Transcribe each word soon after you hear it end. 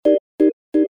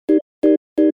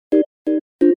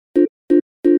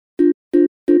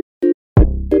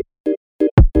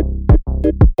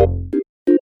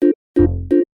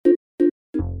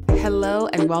Hello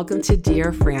and welcome to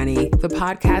Dear Franny, the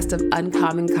podcast of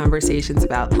uncommon conversations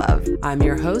about love. I'm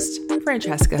your host,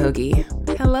 Francesca Hoagie.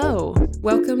 Hello.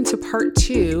 Welcome to part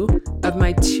 2 of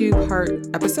my two-part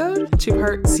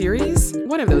series,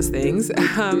 one of those things.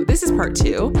 This is part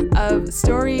 2 of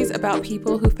stories about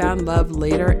people who found love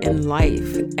later in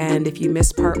life. And if you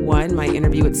missed part 1, my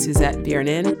interview with Suzette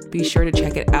Viernin, be sure to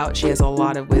check it out. She has a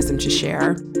lot of wisdom to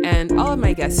share. And all of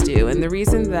my guests do. And the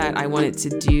reason that I wanted to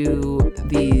do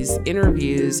these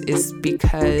interviews is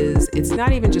because it's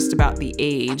not even just about the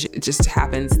age. It just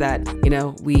happens that,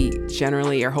 we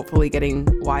generally are hopefully getting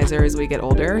wiser as we get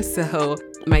older. So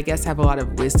my guests have a lot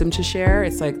of wisdom to share.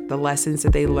 It's like the lessons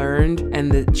that they learned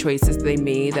and the choices they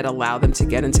made that allow them to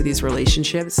get into these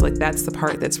relationships. Like that's the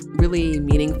part that's really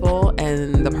meaningful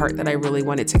and the part that I really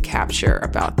wanted to capture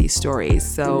about these stories.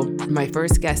 So my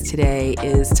first guest today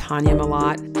is Tanya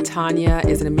Malott. Tanya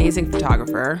is an amazing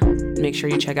photographer. Make sure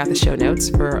you check out the show notes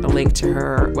for a link to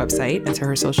her website and to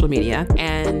her social media.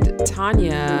 And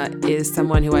Tanya is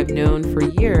someone who I've known for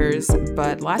years,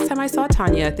 but last time I saw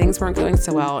Tanya, things weren't going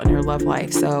so well in her love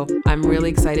life. So I'm really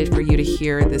excited for you to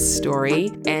hear this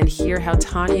story and hear how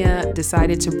Tanya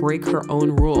decided to break her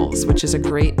own rules, which is a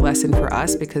great lesson for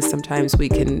us because sometimes we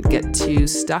can get too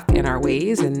stuck in our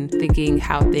ways and thinking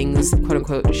how things, quote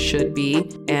unquote, should be.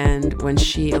 And when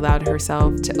she allowed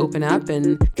herself to open up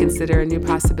and consider a new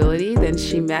possibility, then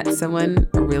she met someone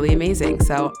really amazing.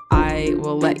 So I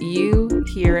will let you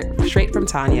hear it straight from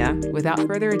Tanya. Without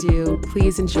further ado,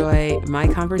 please enjoy my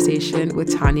conversation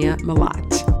with Tanya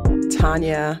Malott.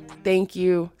 Tanya, thank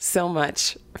you so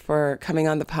much for coming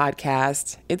on the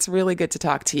podcast. It's really good to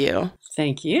talk to you.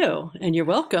 Thank you. And you're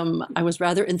welcome. I was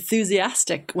rather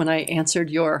enthusiastic when I answered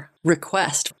your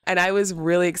request. And I was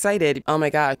really excited. Oh my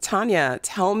God. Tanya,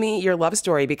 tell me your love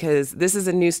story because this is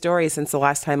a new story since the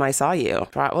last time I saw you,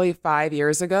 probably 5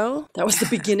 years ago. That was the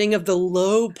beginning of the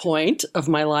low point of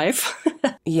my life.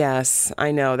 Yes,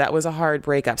 I know. That was a hard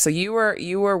breakup. So you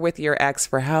were with your ex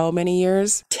for how many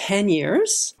years? 10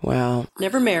 years. Wow.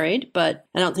 Never married, but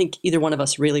I don't think either one of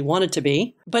us really wanted to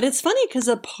be. But it's funny because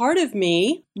a part of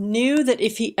me knew that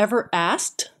if he ever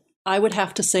asked, I would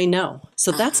have to say no.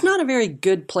 So that's not a very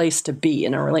good place to be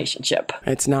in a relationship.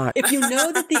 It's not. If you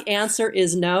know that the answer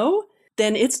is no,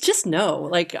 then it's just no.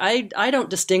 Like I don't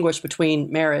distinguish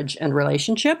between marriage and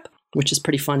relationship, which is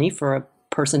pretty funny for a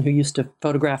person who used to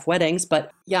photograph weddings.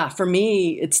 But yeah, for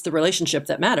me, it's the relationship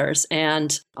that matters.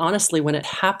 And honestly, when it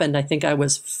happened, I think I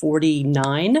was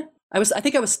 49. I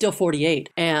think I was still 48.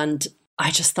 And I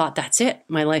just thought, that's it.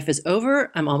 My life is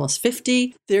over. I'm almost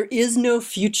 50. There is no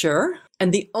future.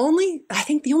 And the only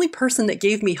person that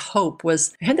gave me hope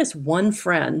was, I had this one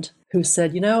friend who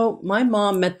said, my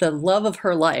mom met the love of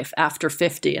her life after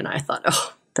 50. And I thought,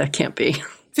 oh, that can't be.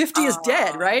 50 is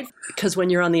dead, right? Because when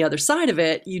you're on the other side of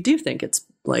it, you do think it's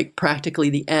like practically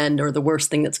the end or the worst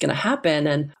thing that's going to happen.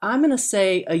 And I'm going to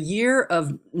say a year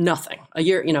of nothing, a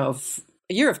year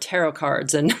of tarot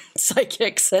cards and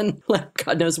psychics and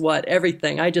God knows what,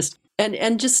 everything.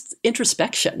 And just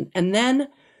introspection. And then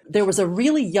there was a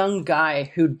really young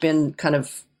guy who'd been kind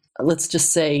of, let's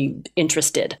just say,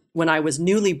 interested when I was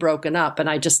newly broken up. And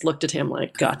I just looked at him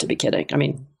like, got to be kidding. I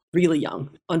mean, really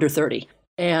young, under 30.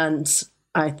 And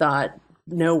I thought,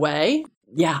 no way.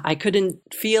 Yeah, I couldn't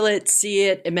feel it, see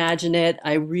it, imagine it.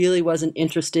 I really wasn't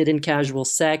interested in casual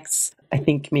sex. I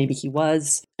think maybe he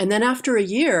was. And then after a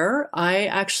year, I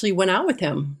actually went out with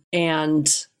him.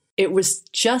 And it was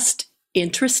just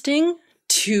interesting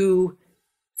to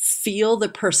feel the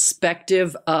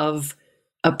perspective of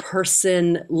a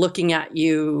person looking at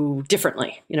you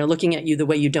differently, looking at you the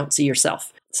way you don't see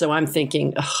yourself. So I'm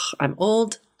thinking, I'm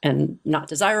old and not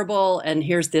desirable. And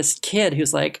here's this kid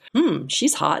who's like,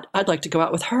 she's hot. I'd like to go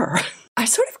out with her. I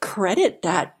sort of credit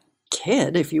that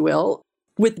kid, if you will,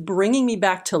 with bringing me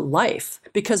back to life.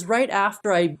 Because right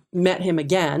after I met him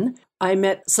again, I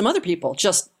met some other people,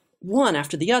 just one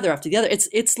after the other after the other.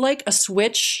 It's like a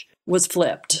switch was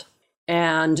flipped.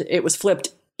 And it was flipped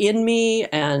in me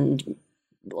and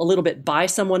a little bit by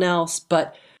someone else.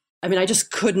 But I mean, I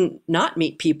just couldn't not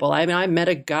meet people. I mean, I met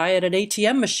a guy at an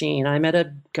ATM machine. I met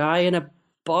a guy in a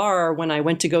bar when I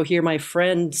went to go hear my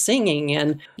friend singing.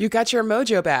 And you got your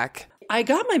mojo back. I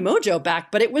got my mojo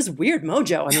back, but it was weird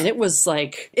mojo. I mean, it was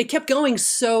like, it kept going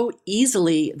so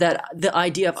easily that the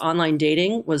idea of online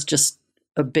dating was just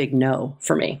a big no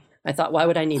for me. I thought, why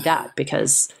would I need that?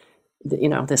 Because,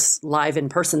 this live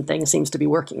in-person thing seems to be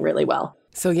working really well.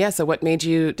 So what made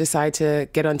you decide to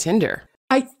get on Tinder?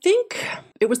 I think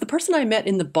it was the person I met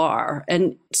in the bar,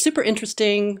 and super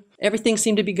interesting. Everything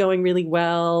seemed to be going really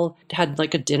well. Had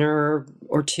like a dinner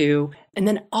or two. And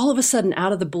then all of a sudden,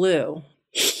 out of the blue,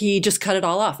 he just cut it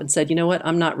all off and said, you know what,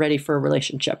 I'm not ready for a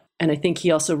relationship. And I think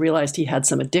he also realized he had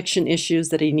some addiction issues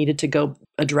that he needed to go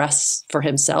address for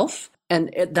himself.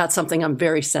 And that's something I'm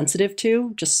very sensitive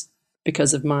to, just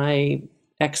because of my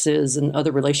exes and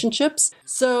other relationships.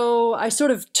 So I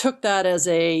sort of took that as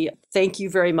a thank you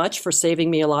very much for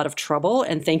saving me a lot of trouble,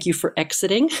 and thank you for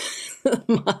exiting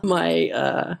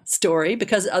my story,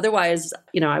 because otherwise,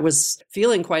 I was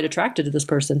feeling quite attracted to this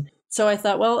person. So I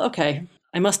thought, well, okay,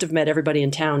 I must have met everybody in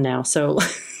town now. So I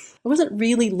wasn't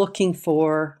really looking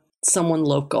for someone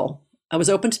local. I was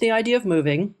open to the idea of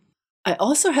moving. I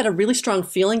also had a really strong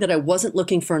feeling that I wasn't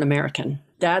looking for an American.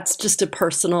 That's just a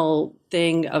personal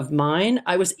thing of mine.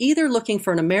 I was either looking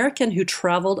for an American who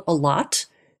traveled a lot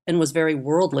and was very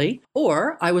worldly,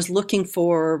 or I was looking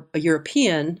for a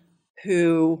European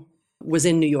who was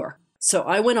in New York. So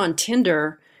I went on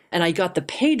Tinder and I got the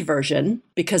paid version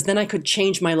because then I could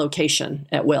change my location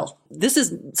at will. This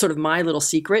is sort of my little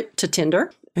secret to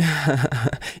Tinder.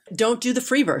 Don't do the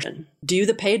free version. Do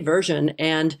the paid version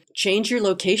and change your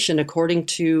location according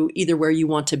to either where you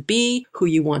want to be, who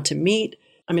you want to meet.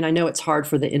 I mean, I know it's hard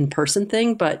for the in-person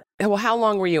thing, but... Well, how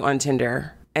long were you on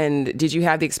Tinder? And did you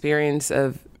have the experience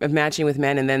of matching with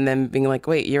men and then them being like,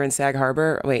 wait, you're in Sag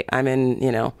Harbor? Wait, I'm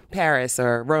in, Paris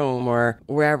or Rome or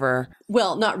wherever.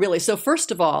 Well, not really. So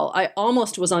first of all, I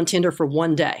almost was on Tinder for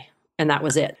one day. And that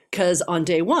was it. Because on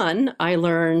day one, I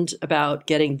learned about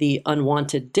getting the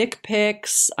unwanted dick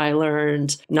pics. I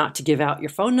learned not to give out your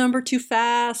phone number too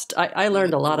fast. I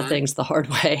learned a lot of things the hard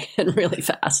way and really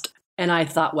fast. And I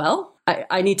thought, well,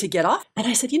 I need to get off. And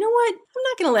I said, you know what? I'm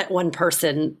not going to let one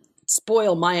person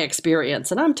spoil my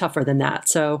experience. And I'm tougher than that.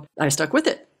 So I stuck with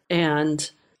it. And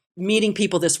meeting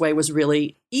people this way was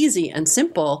really easy and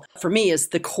simple. For me, is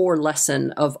the core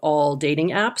lesson of all dating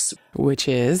apps. Which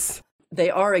is? They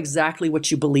are exactly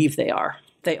what you believe they are.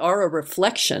 They are a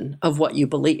reflection of what you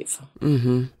believe.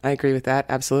 Mm-hmm. I agree with that.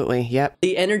 Absolutely. Yep.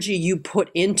 The energy you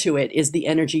put into it is the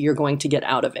energy you're going to get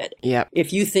out of it. Yep.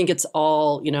 If you think it's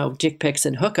all, dick pics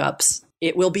and hookups,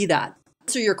 it will be that.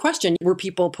 So your question, were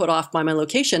people put off by my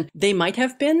location? They might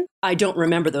have been. I don't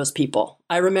remember those people.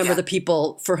 I remember the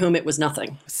people for whom it was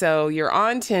nothing. So you're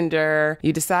on Tinder.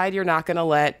 You decide you're not going to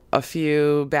let a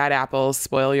few bad apples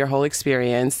spoil your whole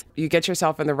experience. You get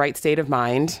yourself in the right state of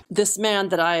mind. This man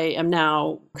that I am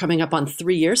now coming up on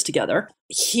 3 years together,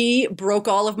 he broke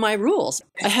all of my rules.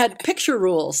 I had picture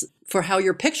rules for how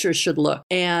your pictures should look.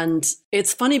 And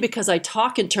it's funny because I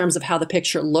talk in terms of how the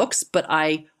picture looks, but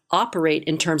I operate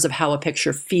in terms of how a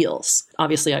picture feels.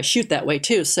 Obviously, I shoot that way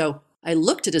too. So I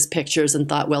looked at his pictures and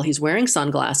thought, well, he's wearing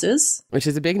sunglasses. Which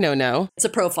is a big no-no. It's a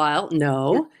profile.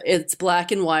 No. It's black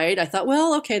and white. I thought,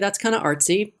 well, okay, that's kind of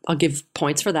artsy. I'll give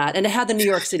points for that. And it had the New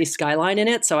York City skyline in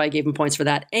it, so I gave him points for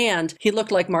that. And he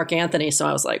looked like Mark Anthony, so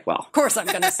I was like, well, of course I'm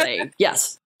going to say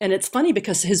yes. And it's funny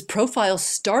because his profile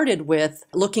started with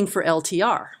looking for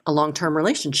LTR, a long-term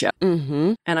relationship.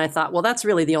 Mm-hmm. And I thought, well, that's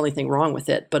really the only thing wrong with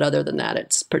it. But other than that,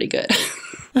 it's pretty good.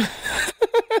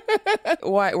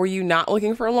 Why? Were you not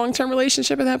looking for a long-term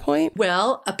relationship at that point?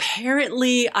 Well,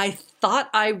 apparently I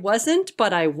thought I wasn't,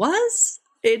 but I was.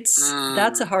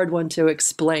 That's a hard one to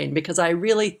explain because I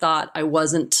really thought I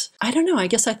wasn't, I don't know, I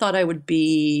guess I thought I would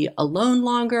be alone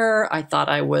longer. I thought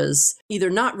I was either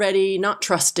not ready, not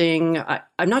trusting.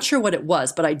 I'm not sure what it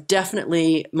was, but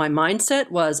my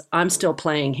mindset was, I'm still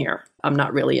playing here. I'm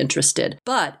not really interested.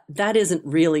 But that isn't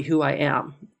really who I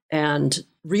am. And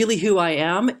really who I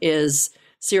am is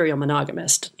serial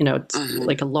monogamist. It's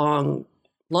like a long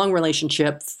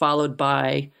relationship followed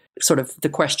by sort of the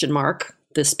question mark.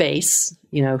 The space,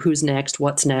 who's next,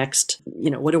 what's next,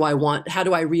 what do I want? How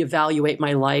do I reevaluate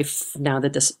my life now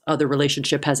that this other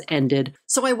relationship has ended?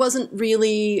 So I wasn't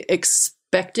really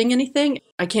expecting anything.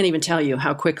 I can't even tell you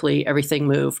how quickly everything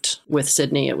moved with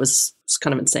Sydney. It was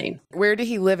kind of insane. Where did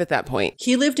he live at that point?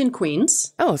 He lived in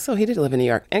Queens. Oh, so he did live in New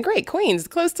York. And great, Queens,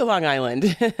 close to Long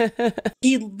Island.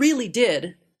 He really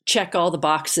did check all the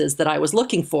boxes that I was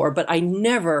looking for, but I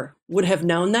never would have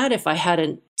known that if I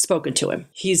hadn't spoken to him.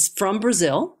 He's from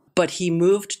Brazil, but he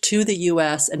moved to the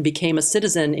U.S. and became a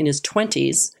citizen in his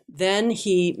 20s. Then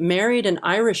he married an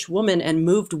Irish woman and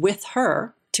moved with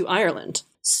her to Ireland.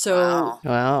 So,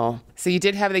 wow. So you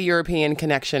did have the European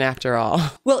connection after all.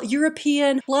 Well,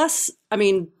 European plus, I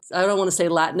don't want to say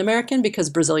Latin American because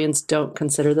Brazilians don't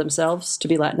consider themselves to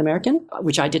be Latin American,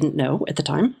 which I didn't know at the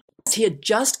time. He had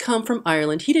just come from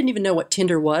Ireland. He didn't even know what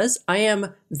Tinder was. I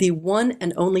am the one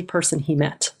and only person he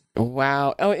met.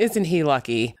 Wow. Oh, isn't he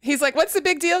lucky? He's like, what's the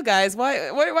big deal, guys? Why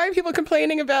are people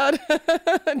complaining about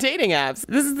dating apps?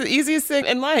 This is the easiest thing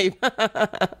in life.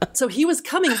 So he was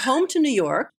coming home to New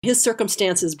York. His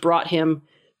circumstances brought him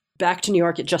back to New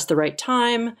York at just the right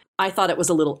time. I thought it was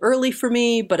a little early for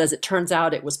me, but as it turns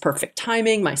out, it was perfect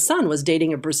timing. My son was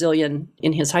dating a Brazilian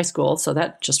in his high school, so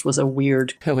that just was a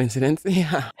weird coincidence.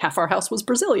 Yeah. Half our house was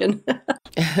Brazilian.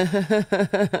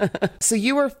 So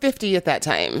you were 50 at that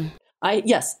time.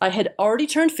 Yes, I had already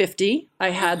turned 50. I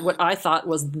had what I thought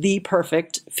was the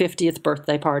perfect 50th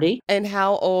birthday party. And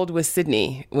how old was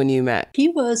Sydney when you met? He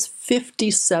was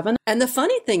 57. And the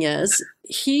funny thing is,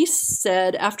 he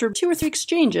said, after 2 or 3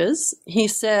 exchanges, he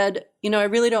said, I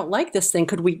really don't like this thing.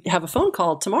 Could we have a phone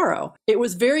call tomorrow? It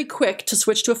was very quick to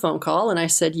switch to a phone call. And I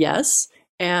said, yes.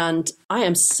 And I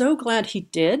am so glad he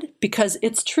did, because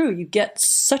it's true. You get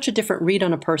such a different read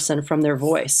on a person from their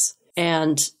voice.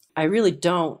 And I really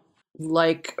don't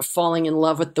like falling in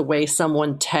love with the way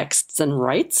someone texts and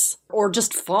writes, or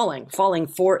just falling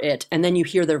for it. And then you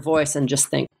hear their voice and just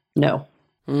think, no.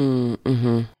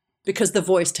 Mm-hmm. Because the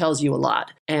voice tells you a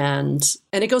lot. And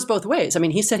it goes both ways. I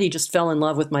mean, he said he just fell in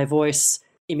love with my voice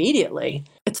immediately.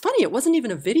 It's funny, it wasn't even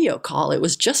a video call. It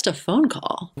was just a phone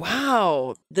call.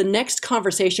 Wow. The next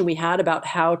conversation we had about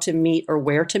how to meet or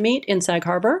where to meet in Sag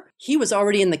Harbor, he was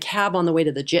already in the cab on the way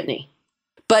to the Jitney.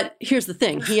 But here's the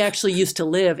thing. He actually used to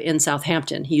live in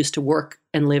Southampton. He used to work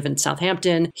and live in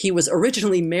Southampton. He was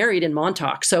originally married in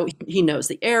Montauk. So he knows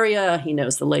the area. He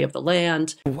knows the lay of the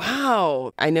land.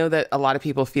 Wow. I know that a lot of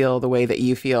people feel the way that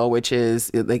you feel, which is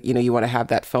like, you want to have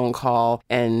that phone call.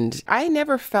 And I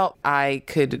never felt I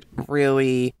could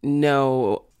really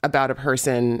know about a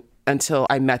person until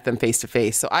I met them face to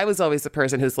face. So I was always the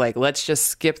person who's like, let's just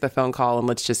skip the phone call and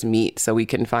let's just meet so we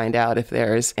can find out if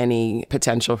there's any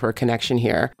potential for a connection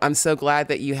here. I'm so glad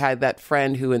that you had that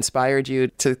friend who inspired you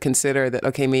to consider that,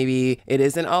 okay, maybe it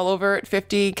isn't all over at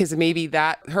 50, because maybe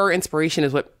that her inspiration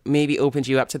is what maybe opened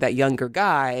you up to that younger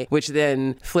guy, which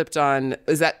then flipped on.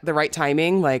 Is that the right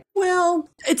timing? Well,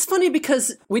 it's funny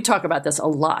because we talk about this a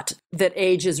lot, that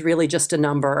age is really just a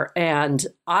number. And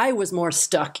I was more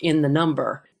stuck in the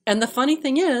number. And the funny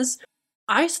thing is,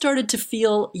 I started to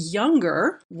feel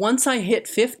younger once I hit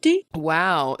 50.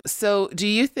 Wow. So do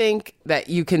you think that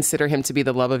you consider him to be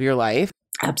the love of your life?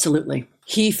 Absolutely.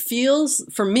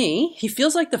 For me, he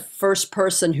feels like the first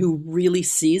person who really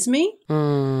sees me.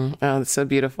 Oh, that's so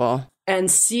beautiful. And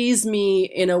sees me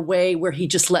in a way where he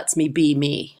just lets me be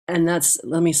me. And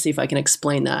let me see if I can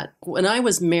explain that. When I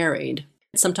was married,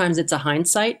 sometimes it's a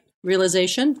hindsight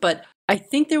realization, but I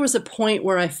think there was a point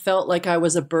where I felt like I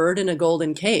was a bird in a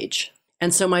golden cage.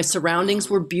 And so my surroundings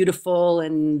were beautiful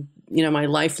and, my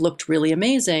life looked really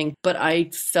amazing, but I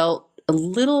felt a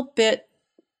little bit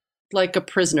like a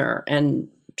prisoner and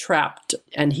trapped.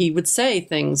 And he would say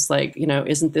things like,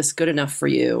 isn't this good enough for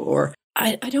you? Or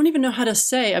I don't even know how to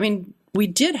say. I mean, we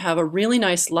did have a really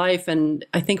nice life. And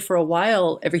I think for a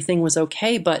while, everything was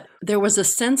okay. But there was a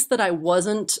sense that I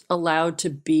wasn't allowed to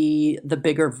be the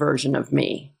bigger version of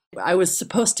me. I was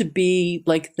supposed to be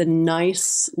like the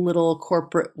nice little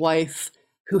corporate wife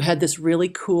who had this really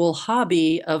cool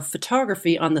hobby of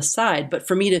photography on the side. But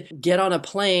for me to get on a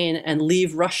plane and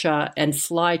leave Russia and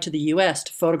fly to the US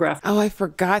to photograph. Oh, I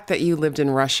forgot that you lived in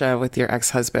Russia with your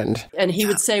ex-husband. And he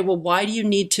would say, well, why do you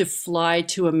need to fly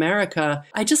to America?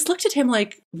 I just looked at him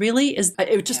like, really?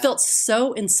 It just felt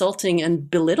so insulting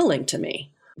and belittling to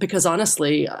me. Because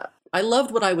honestly, I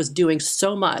loved what I was doing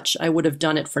so much. I would have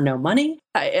done it for no money.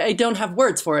 I don't have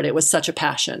words for it. It was such a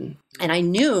passion. And I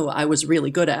knew I was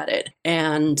really good at it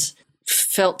and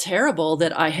felt terrible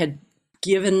that I had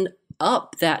given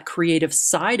up that creative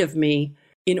side of me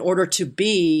in order to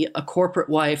be a corporate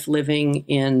wife living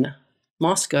in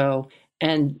Moscow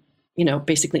and,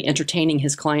 basically entertaining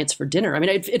his clients for dinner. I mean,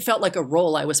 it felt like a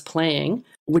role I was playing,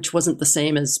 which wasn't the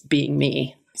same as being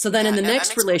me. So then in the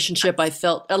next relationship, I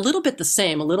felt a little bit the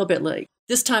same, a little bit like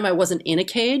this time I wasn't in a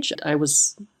cage. I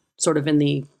was sort of in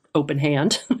the open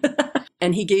hand.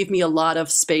 And he gave me a lot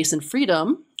of space and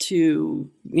freedom to,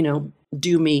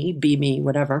 do me, be me,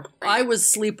 whatever. I was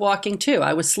sleepwalking too.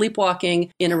 I was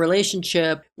sleepwalking in a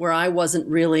relationship where I wasn't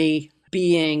really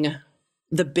being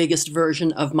the biggest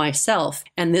version of myself.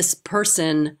 And this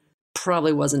person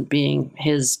probably wasn't being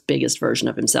his biggest version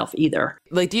of himself either.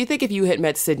 Do you think if you had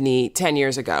met Sydney 10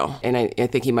 years ago, and I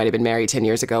think he might have been married 10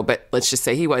 years ago, but let's just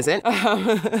say he wasn't.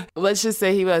 Let's just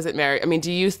say he wasn't married. I mean,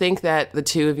 do you think that the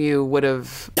two of you would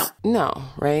have... No,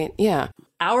 right? Yeah.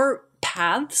 Our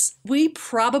paths, we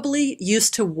probably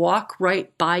used to walk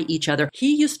right by each other.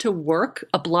 He used to work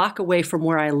a block away from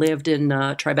where I lived in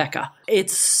Tribeca.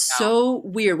 It's so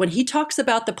weird. When he talks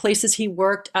about the places he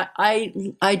worked,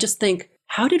 I just think,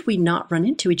 how did we not run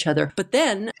into each other? But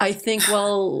then I think,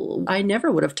 well, I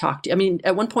never would have talked to you. I mean,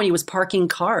 at one point he was parking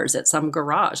cars at some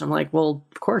garage. I'm like, well,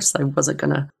 of course I wasn't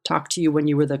going to talk to you when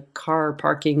you were the car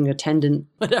parking attendant,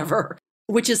 whatever.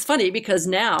 Which is funny because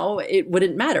now it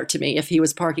wouldn't matter to me if he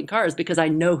was parking cars because I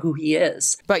know who he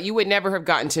is. But you would never have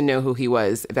gotten to know who he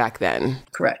was back then.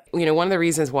 Correct. You know, one of the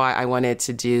reasons why I wanted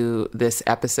to do this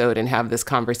episode and have this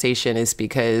conversation is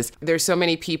because there's so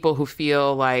many people who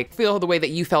feel the way that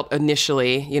you felt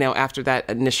initially, you know, after that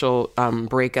initial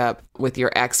breakup with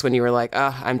your ex when you were like,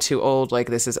 oh, I'm too old, like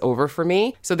this is over for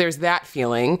me. So there's that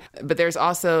feeling, but there's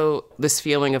also this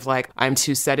feeling of like, I'm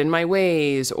too set in my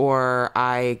ways, or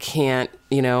I can't,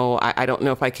 you know, I don't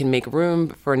know if I can make room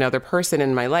for another person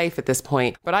in my life at this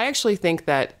point. But I actually think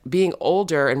that being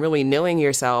older and really knowing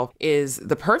yourself is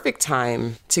the perfect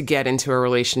time to get into a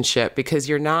relationship because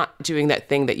you're not doing that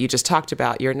thing that you just talked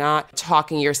about. You're not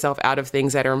talking yourself out of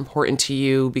things that are important to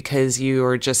you because you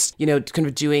are just, you know, kind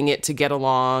of doing it to get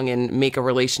along and make a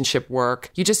relationship work.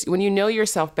 You just, when you know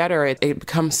yourself better, it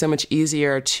becomes so much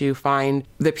easier to find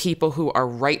the people who are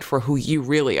right for who you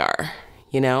really are,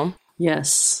 you know?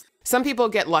 Yes. Some people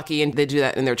get lucky and they do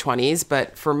that in their 20s,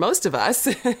 but for most of us,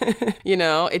 you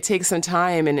know, it takes some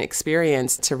time and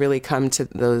experience to really come to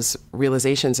those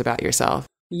realizations about yourself.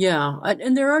 Yeah.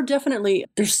 And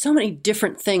there's so many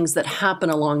different things that happen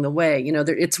along the way. You know,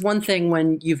 it's one thing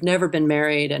when you've never been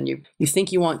married and you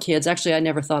think you want kids. Actually, I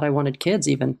never thought I wanted kids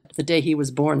even. The day he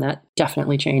was born, that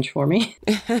definitely changed for me.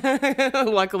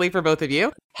 Luckily for both of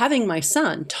you. Having my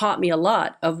son taught me a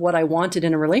lot of what I wanted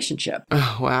in a relationship.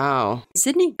 Oh, wow.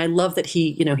 Sydney, I love that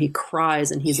he cries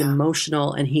and he's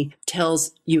emotional and he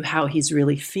tells you how he's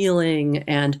really feeling.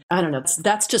 And I don't know,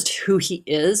 that's just who he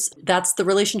is. That's the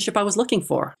relationship I was looking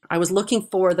for. I was looking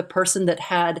for the person that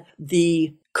had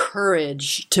the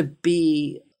courage to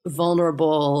be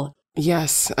vulnerable.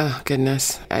 Yes. Oh,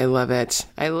 goodness. I love it.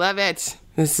 I love it.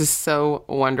 This is so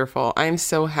wonderful. I'm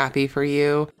so happy for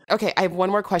you. Okay, I have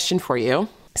one more question for you.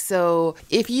 So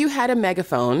if you had a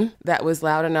megaphone that was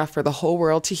loud enough for the whole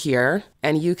world to hear,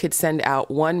 and you could send out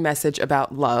one message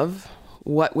about love,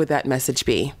 what would that message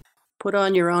be? Put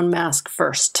on your own mask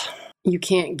first. You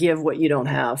can't give what you don't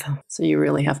have. So you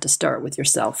really have to start with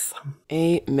yourself.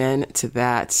 Amen to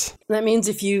that. That means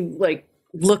if you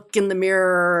look in the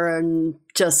mirror and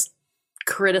just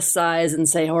criticize and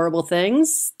say horrible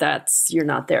things, you're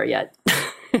not there yet.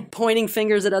 Pointing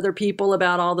fingers at other people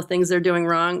about all the things they're doing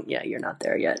wrong, yeah, you're not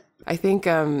there yet. I think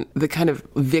the kind of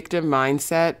victim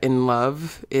mindset in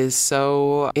love it's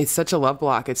such a love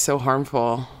block. It's so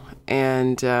harmful.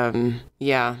 And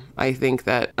I think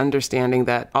that understanding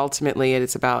that ultimately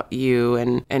it's about you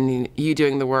and you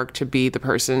doing the work to be the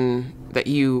person that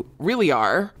you really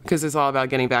are, because it's all about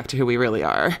getting back to who we really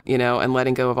are, you know, and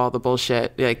letting go of all the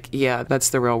bullshit. That's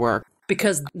the real work.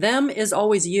 Because them is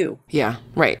always you. Yeah,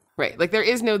 right. Like there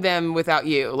is no them without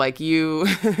you. Like you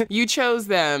chose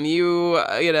them. You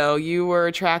were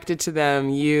attracted to them.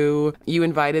 You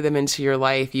invited them into your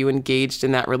life. You engaged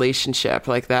in that relationship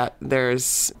like that.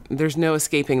 There's no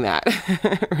escaping that,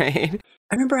 right?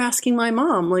 I remember asking my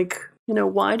mom,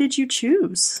 why did you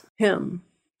choose him?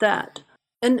 That.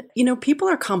 And, people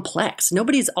are complex.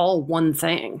 Nobody's all one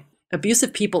thing.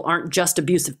 Abusive people aren't just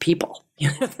abusive people.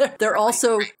 They're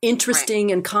also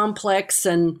interesting and complex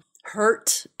and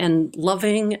hurt and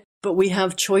loving, but we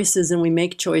have choices and we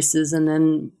make choices and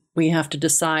then we have to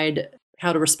decide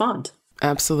how to respond.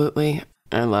 Absolutely.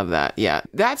 I love that. Yeah.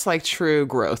 That's like true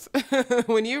growth.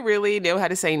 When you really know how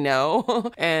to say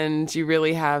no and you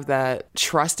really have that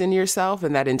trust in yourself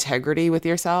and that integrity with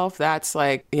yourself, that's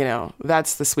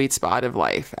that's the sweet spot of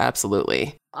life.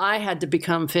 Absolutely. I had to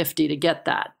become 50 to get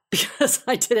that because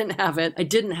I didn't have it. I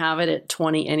didn't have it at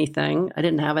 20 anything. I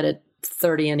didn't have it at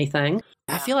 30 anything.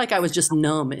 I feel like I was just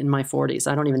numb in my 40s.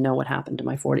 I don't even know what happened to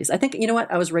my 40s. I think,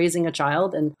 I was raising a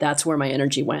child and that's where my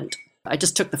energy went. I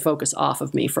just took the focus off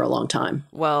of me for a long time.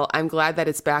 Well, I'm glad that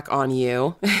it's back on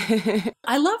you.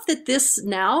 I love that this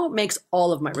now makes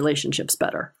all of my relationships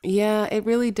better. Yeah, it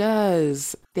really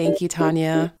does. Thank you,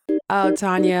 Tanya. Oh,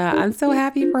 Tanya, I'm so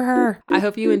happy for her. I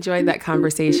hope you enjoyed that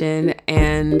conversation.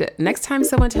 And next time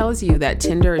someone tells you that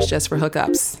Tinder is just for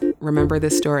hookups, remember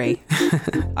this story.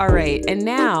 All right. And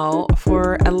now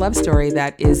for a love story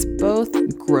that is both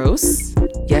gross.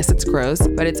 Yes, it's gross,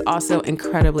 but it's also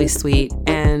incredibly sweet.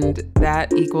 And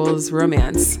that equals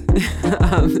romance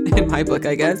in my book,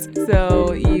 I guess.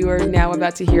 So you are now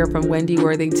about to hear from Wendy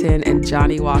Worthington and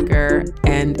Johnnie Walker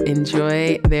and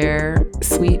enjoy their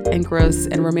sweet and gross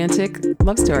and romantic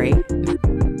love story.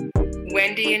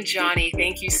 Wendy and Johnnie,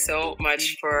 thank you so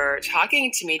much for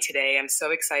talking to me today. I'm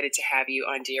so excited to have you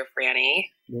on Dear Franny.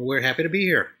 Well, we're happy to be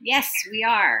here. Yes, we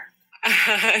are.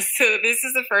 So this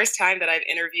is the first time that I've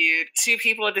interviewed two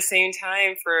people at the same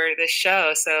time for this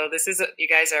show. So you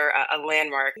guys are a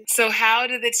landmark. So how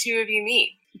did the two of you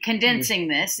meet? Condensing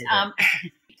this,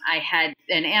 I had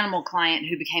an animal client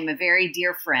who became a very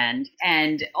dear friend,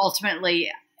 and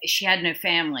ultimately she had no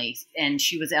family and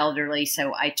she was elderly,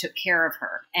 so I took care of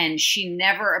her. And she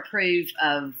never approved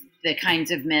of the kinds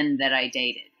of men that I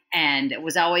dated, and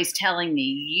was always telling me,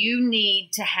 you need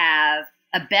to have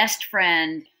a best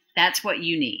friend. That's what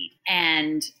you need.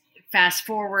 And fast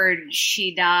forward,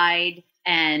 she died.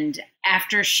 And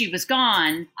after she was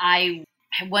gone, I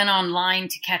went online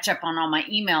to catch up on all my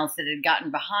emails that had gotten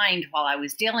behind while I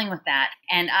was dealing with that.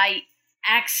 And I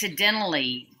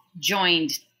accidentally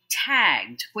joined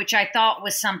Tagged, which I thought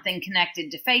was something connected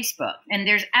to Facebook. And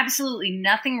there's absolutely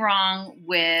nothing wrong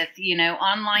with,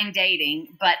 online dating,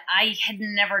 but I had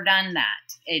never done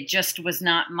that. It just was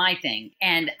not my thing.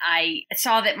 And I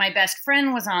saw that my best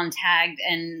friend was on Tagged,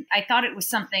 and I thought it was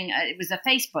something, it was a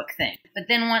Facebook thing. But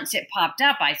then once it popped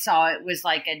up, I saw it was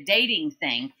like a dating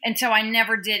thing. And so I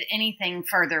never did anything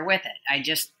further with it. I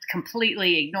just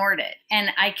completely ignored it.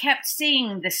 And I kept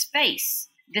seeing this face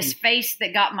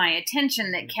that got my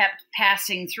attention, that kept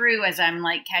passing through as I'm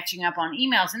like catching up on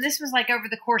emails. And this was like over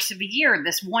the course of a year,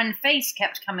 this one face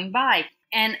kept coming by.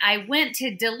 And I went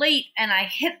to delete and I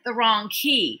hit the wrong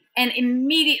key and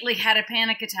immediately had a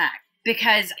panic attack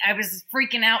because I was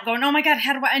freaking out going, oh my God,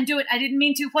 how do I undo it? I didn't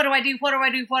mean to. What do I do? What do I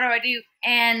do? What do I do?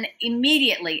 And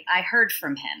immediately I heard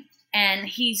from him. And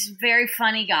he's a very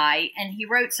funny guy, and he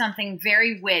wrote something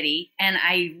very witty, and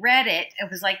I read it. It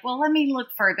was like, well, let me look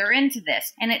further into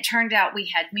this. And it turned out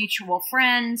we had mutual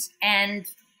friends, and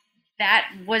that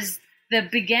was the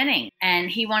beginning.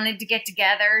 And he wanted to get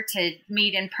together to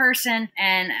meet in person,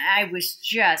 and I was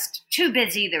just too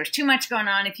busy. There was too much going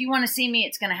on. If you want to see me,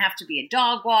 it's going to have to be a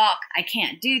dog walk. I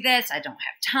can't do this. I don't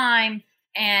have time.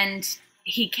 And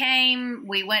he came,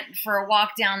 we went for a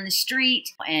walk down the street,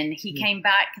 and he came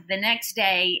back the next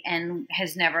day and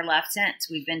has never left since.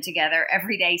 We've been together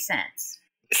every day since.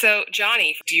 So,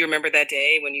 Johnnie, do you remember that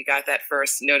day when you got that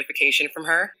first notification from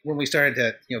her? When we started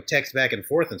to, text back and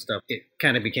forth and stuff, it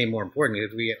kind of became more important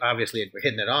because we obviously were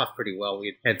hitting it off pretty well.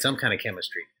 We had some kind of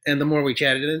chemistry. And the more we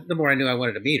chatted, the more I knew I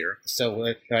wanted to meet her.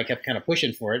 So I kept kind of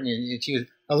pushing for it. And she was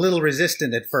a little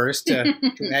resistant at first to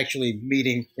actually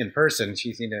meeting in person.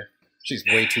 She's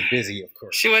way too busy, of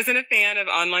course. She wasn't a fan of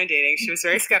online dating. She was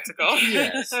very skeptical.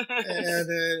 Yes.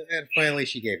 And finally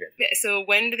she gave in. So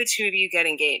when did the two of you get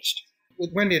engaged?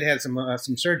 Wendy had some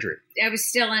surgery. I was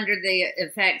still under the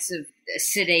effects of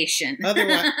sedation.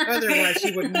 Otherwise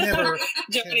she would never.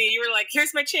 Johnnie, you were like,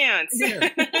 here's my chance. Yeah.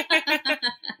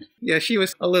 Yeah, she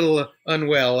was a little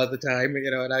unwell at the time,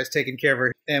 and I was taking care of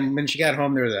her. And when she got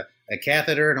home, there was a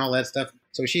catheter and all that stuff.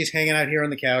 So she's hanging out here on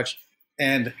the couch,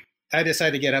 and I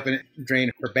decided to get up and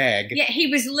drain her bag. Yeah, he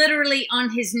was literally on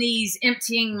his knees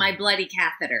emptying my bloody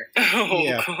catheter. Oh,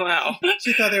 yeah. Wow.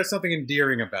 She thought there was something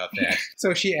endearing about that.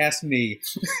 So she asked me.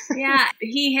 Yeah,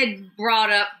 he had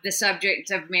brought up the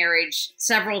subject of marriage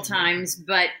several times,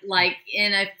 but like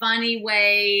in a funny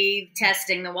way,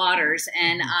 testing the waters,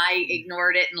 and I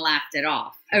ignored it and laughed it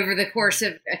off over the course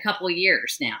of a couple of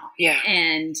years now. Yeah.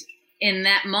 And in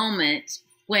that moment,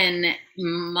 when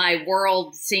my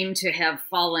world seemed to have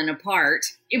fallen apart,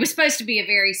 it was supposed to be a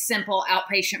very simple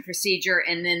outpatient procedure,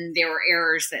 and then there were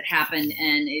errors that happened,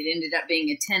 and it ended up being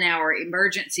a 10-hour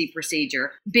emergency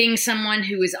procedure. Being someone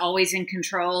who is always in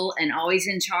control and always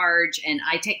in charge, and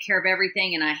I take care of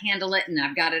everything, and I handle it, and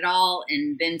I've got it all,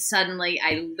 and then suddenly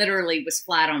I literally was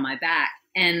flat on my back.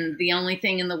 And the only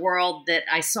thing in the world that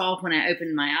I saw when I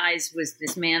opened my eyes was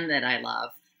this man that I love,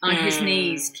 on his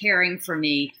knees, caring for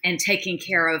me and taking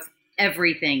care of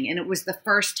everything. And it was the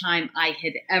first time I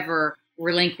had ever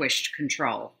relinquished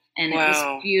control. And Wow. It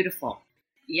was beautiful.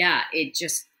 Yeah, it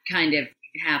just kind of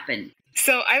happened.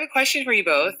 So I have a question for you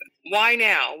both. Why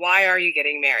now? Why are you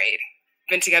getting married?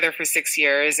 Been together for 6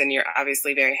 years, and you're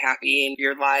obviously very happy, and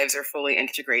your lives are fully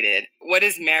integrated. What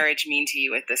does marriage mean to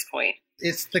you at this point?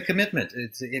 It's the commitment.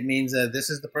 It means this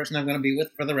is the person I'm going to be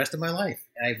with for the rest of my life.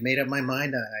 I've made up my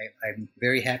mind. I'm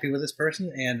very happy with this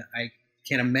person, and I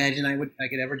can't imagine I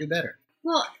could ever do better.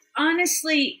 Well,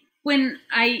 honestly, when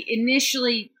I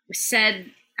initially said,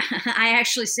 I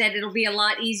actually said it'll be a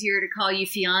lot easier to call you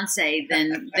fiance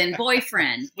than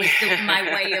boyfriend was my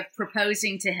way of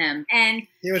proposing to him. And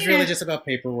it was really just about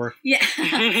paperwork. Yeah.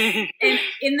 And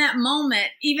in that moment,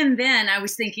 even then I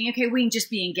was thinking, okay, we can just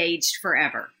be engaged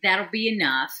forever. That'll be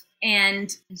enough.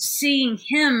 And seeing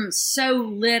him so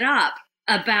lit up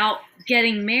about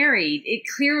getting married, it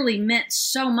clearly meant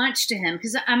so much to him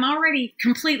because I'm already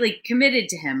completely committed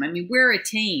to him. I mean, we're a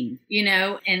team,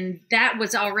 and that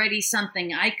was already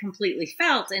something I completely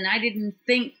felt. And I didn't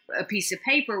think a piece of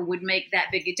paper would make that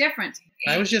big a difference.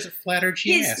 I was just flattered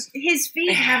she asked. His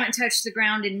feet haven't touched the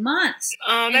ground in months.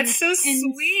 Oh, that's so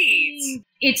sweet.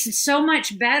 It's so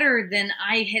much better than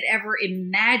I had ever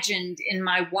imagined in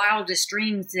my wildest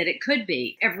dreams that it could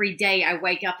be. Every day I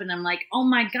wake up and I'm like, oh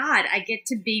my God, I get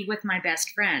to be with my best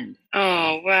friend.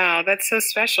 Oh, wow. That's so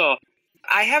special.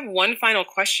 I have one final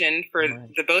question for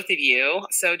the both of you.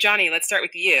 So, Johnnie, let's start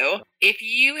with you. If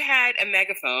you had a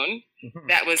megaphone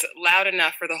that was loud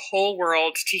enough for the whole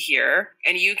world to hear,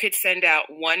 and you could send out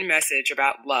one message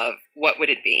about love, what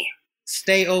would it be?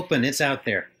 Stay open. It's out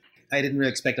there. I didn't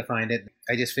really expect to find it.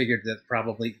 I just figured that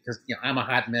probably because I'm a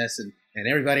hot mess and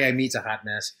everybody I meet's a hot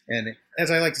mess. And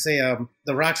as I like to say,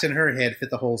 the rocks in her head fit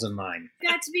the holes in mine. You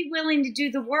got to be willing to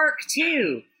do the work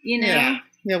too, Yeah,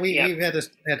 we've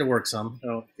had to work some.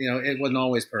 So, it wasn't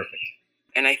always perfect.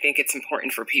 And I think it's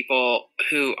important for people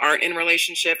who aren't in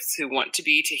relationships, who want to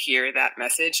be, to hear that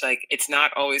message. Like, it's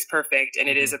not always perfect, and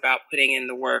it is about putting in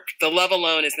the work. The love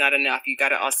alone is not enough. You got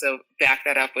to also back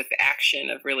that up with the action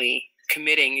of really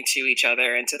committing to each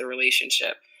other and to the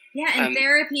relationship. Yeah, and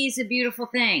therapy is a beautiful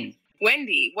thing.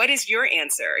 Wendy, what is your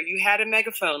answer? You had a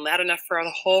megaphone loud enough for the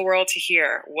whole world to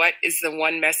hear. What is the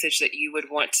one message that you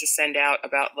would want to send out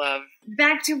about love?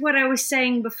 Back to what I was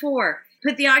saying before.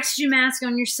 Put the oxygen mask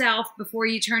on yourself before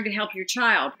you turn to help your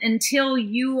child. Until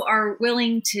you are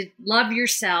willing to love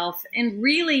yourself and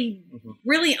really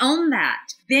own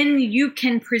that, then you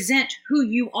can present who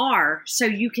you are so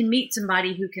you can meet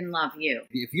somebody who can love you.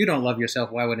 If you don't love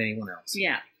yourself, why would anyone else?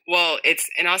 Yeah. Well,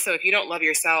 and also if you don't love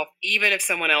yourself, even if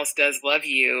someone else does love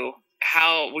you,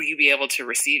 how will you be able to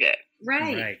receive it?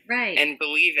 Right. And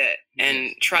believe it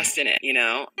and trust in it,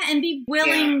 And be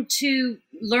willing to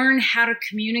learn how to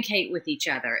communicate with each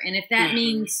other. And if that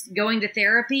means going to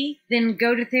therapy, then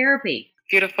go to therapy.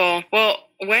 Beautiful. Well,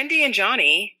 Wendy and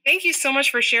Johnnie, thank you so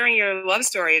much for sharing your love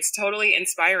story. It's totally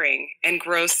inspiring and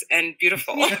gross and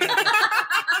beautiful.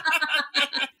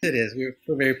 It is. We're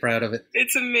very proud of it.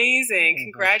 It's amazing.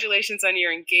 Congratulations on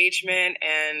your engagement,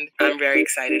 and I'm very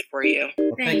excited for you.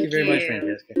 Well, thank you very much,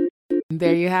 Francesca.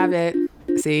 There you have it.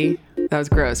 See, that was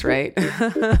gross, right?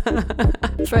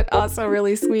 But also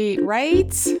really sweet,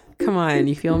 right? Come on,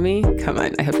 you feel me? Come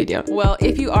on, I hope you do. Well,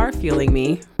 if you are feeling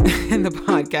me in the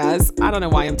podcast, I don't know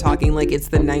why I'm talking like it's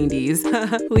the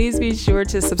 90s. Please be sure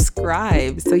to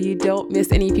subscribe so you don't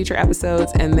miss any future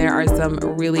episodes. And there are some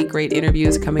really great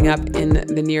interviews coming up in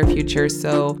the near future.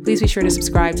 So please be sure to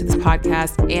subscribe to this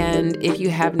podcast. And if you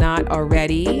have not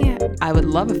already, I would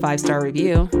love a 5-star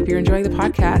review. If you're enjoying the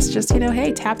podcast, just,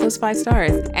 hey, tap those 5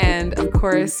 stars. And of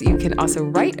course, you can also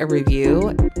write a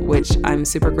review, which I'm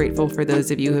super grateful for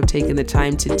those of you who have taken the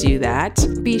time to do that.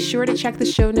 Be sure to check the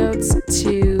show notes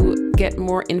to get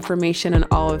more information on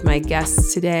all of my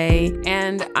guests today.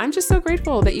 And I'm just so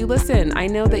grateful that you listen. I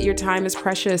know that your time is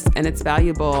precious and it's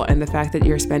valuable. And the fact that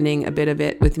you're spending a bit of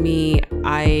it with me,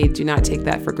 I do not take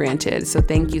that for granted. So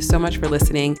thank you so much for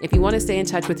listening. If you want to stay in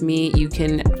touch with me, you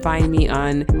can find me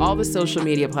on all the social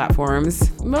media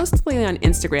platforms, mostly on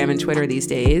Instagram and Twitter these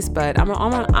days, but I'm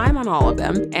on all of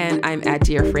them. And I'm at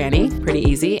Dear Franny, pretty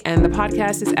easy. And the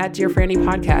podcast is at Dear Franny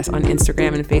Podcast on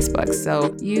Instagram and Facebook.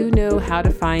 So you know how to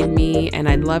find me, and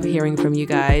I'd love hearing from you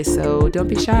guys. So don't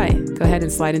be shy. Go ahead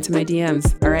and slide into my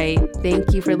DMs. All right.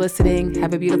 Thank you for listening.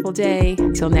 Have a beautiful day.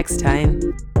 Until next time.